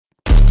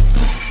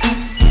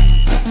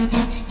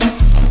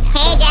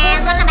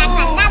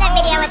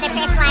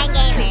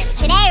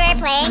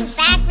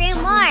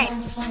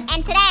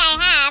And today I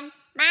have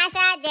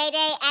Masha, JJ,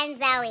 and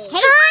Zoe.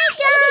 Hey, hi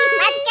guys!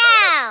 Let's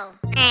go!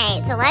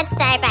 Alright, so let's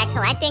start by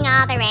collecting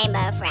all the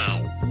rainbow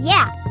friends.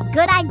 Yeah,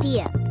 good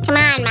idea. Come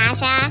on,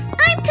 Masha.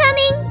 I'm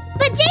coming,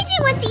 but JJ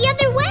went the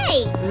other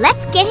way.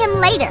 Let's get him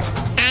later.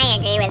 I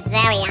agree with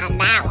Zoe on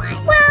that one.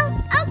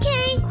 Well,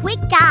 okay. Quick,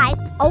 guys,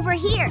 over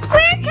here.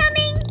 We're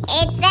coming.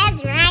 It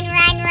says run,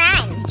 run,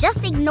 run.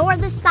 Just ignore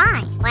the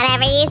sign.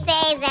 Whatever you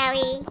say,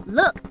 Zoe.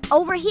 Look,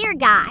 over here,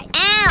 guys.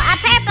 Oh, a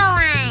purple one.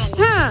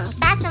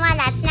 That's the one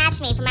that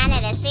snatched me from under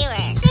the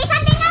sewer. Do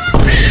something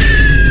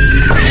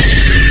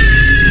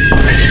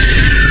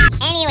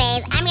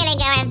Anyways, I'm gonna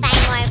go and find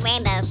more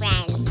rainbow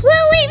friends.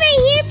 We'll wait right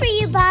here for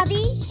you,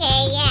 Bobby.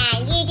 Hey, yeah,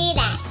 you do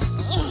that.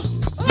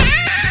 Oh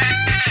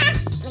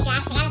my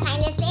gosh, I gotta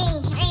find this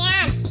thing. Hurry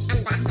up. I'm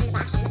the boss, I'm the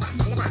boss, I'm the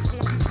boss, I'm the boss, I'm the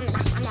boss, I'm the boss, I'm the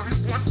boss,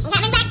 I'm the boss. I'm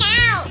coming back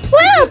out.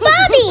 Whoa,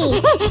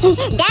 Bobby!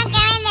 Don't go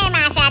in there,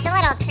 Masha. It's a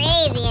little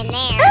crazy in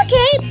there.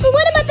 Okay, but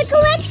what about the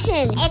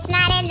collection? It's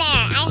not in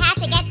there. I have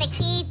to get the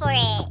key for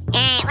it.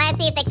 Alright, let's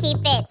see if the key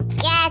fits.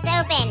 Yeah, it's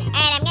open.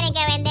 Alright, I'm gonna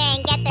go in there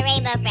and get the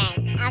rainbow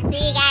friend. I'll see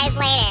you guys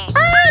later.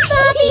 Alright,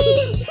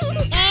 Bobby!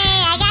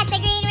 Hey, I got the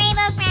green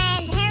rainbow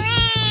friends.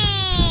 Hooray!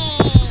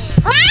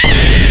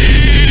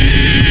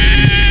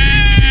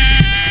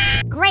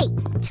 Great.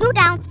 2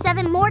 down,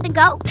 7 more to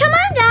go. Come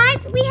on,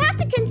 guys. We have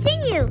to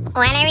continue.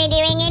 What are we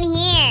doing in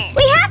here?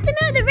 We have to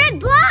move the red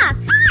block.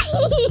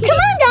 Come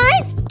on,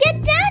 guys.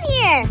 Get down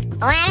here.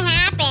 What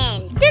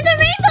happened? There's a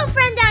rainbow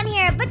friend down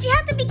here, but you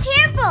have to be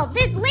careful.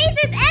 There's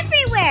lasers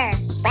everywhere.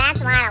 That's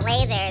a lot of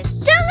lasers.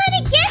 Don't let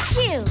it get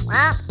you.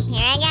 Well,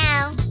 here I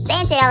go.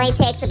 Since it only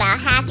takes about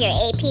half your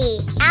AP,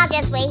 I'll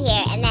just wait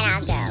here and then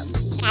I'll go.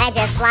 Gotta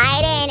just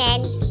slide in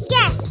and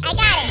yes, I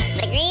got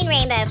it. The green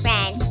rainbow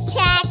friend.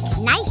 Check.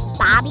 Nice,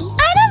 Bobby.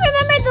 I don't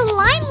remember the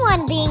lime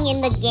one being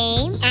in the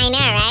game. I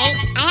know, right?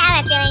 I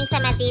have a feeling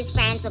some of these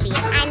friends will be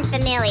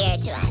unfamiliar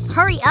to us.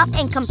 Hurry up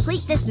and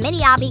complete this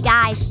mini-obby,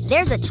 guys.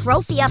 There's a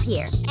trophy up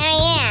here. Oh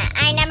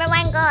yeah, our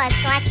 #1 goal is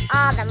collect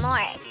all the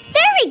morphs.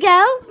 There we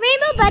go.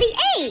 Rainbow Buddy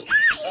 8.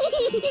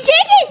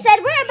 JJ said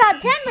we're about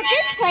done with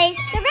this place.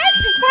 The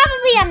rest is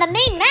probably on the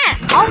main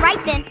map. All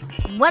right, then.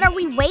 What are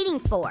we waiting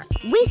for?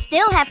 We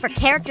still have 4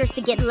 characters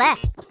to get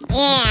left.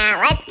 Yeah,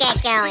 let's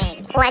get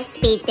going. Let's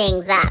speed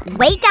things up.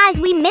 Wait, guys,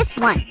 we missed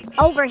one.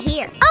 Over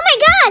here. Oh my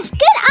gosh,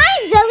 good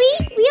eyes,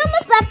 Zoe. We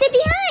almost left it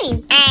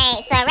behind.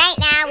 Alright, so right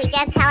now we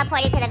just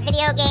teleported to the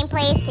video game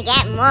place to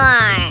get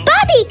more.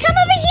 Bobby, come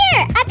over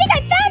here. I think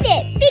I found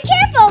it. Be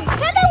careful.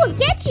 Peppa will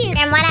get you.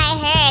 From what I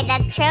heard,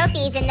 the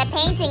trophy's in the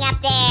painting up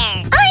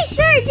there. I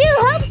sure do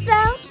hope so.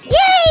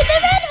 Yay, the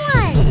red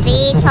one.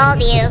 See,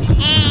 told you.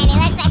 And it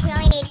looks like we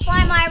only need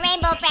 4 more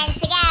rainbow friends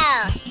to go.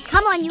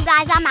 Come on, you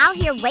guys. I'm out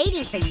here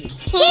waiting for you.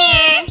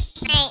 Here.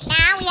 Alright,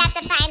 now we have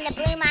to find the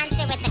blue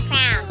monster with the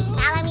crown.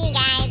 Follow me,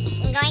 guys.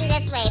 I'm going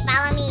this way.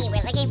 Follow me.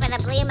 We're looking for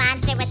the blue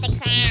monster with the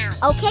crown.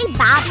 Okay,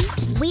 Bobby.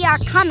 We are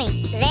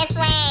coming. This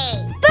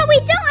way. But we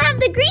don't have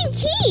the green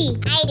key.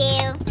 I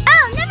do.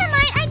 Oh, never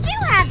mind. I do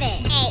have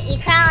it. Hey, you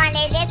crawl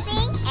under this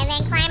thing, and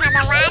then climb on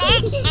the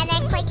ladder, and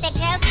then click the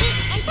trophy,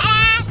 and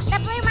ta-da!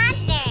 The blue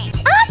monster.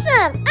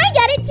 Awesome. I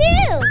got it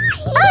too.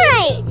 All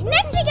right.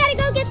 Next, we gotta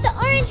go get the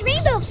orange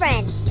rainbow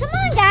friend. Come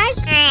on, guys.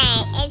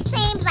 Alright, it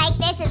seems like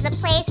this is the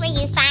place where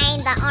you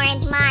find the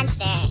orange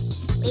monster.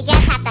 We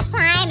just have to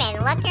climb and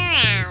look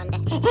around.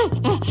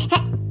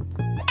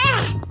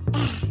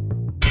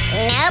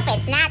 Nope,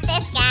 it's not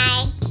this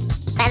guy.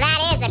 But that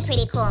is a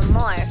pretty cool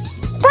morph.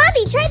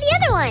 Bobby, try the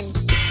other one.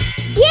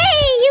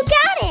 Yay, you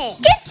got it.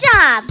 Good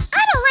job.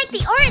 I don't like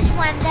the orange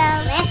one,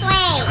 though. This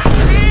way.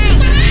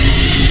 Come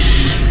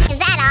on. Is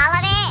that all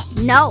of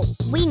it? No,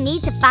 we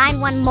need to find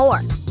one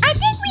more. I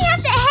think we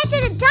have to head to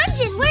the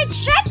dungeon where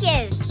Shrek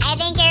is. I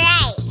think you're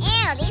right.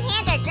 Ew, these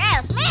hands are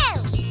gross.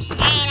 Move.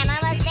 Alright, I'm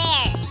almost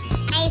there.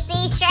 I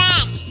see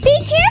Shrek. Be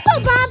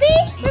careful, Bobby.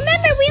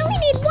 Remember, we only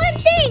need one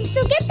thing,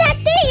 so get that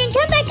thing and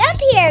come back up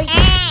here.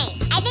 Alright,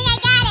 I think I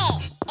got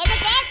it. Is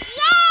it this?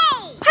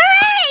 Yay!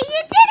 Hooray,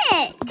 you did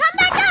it. Come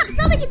back up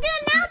so we can do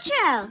an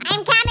outro.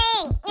 I'm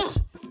coming.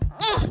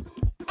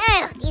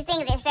 Ugh, these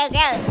things are so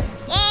gross.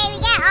 Yay, we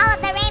got all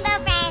of the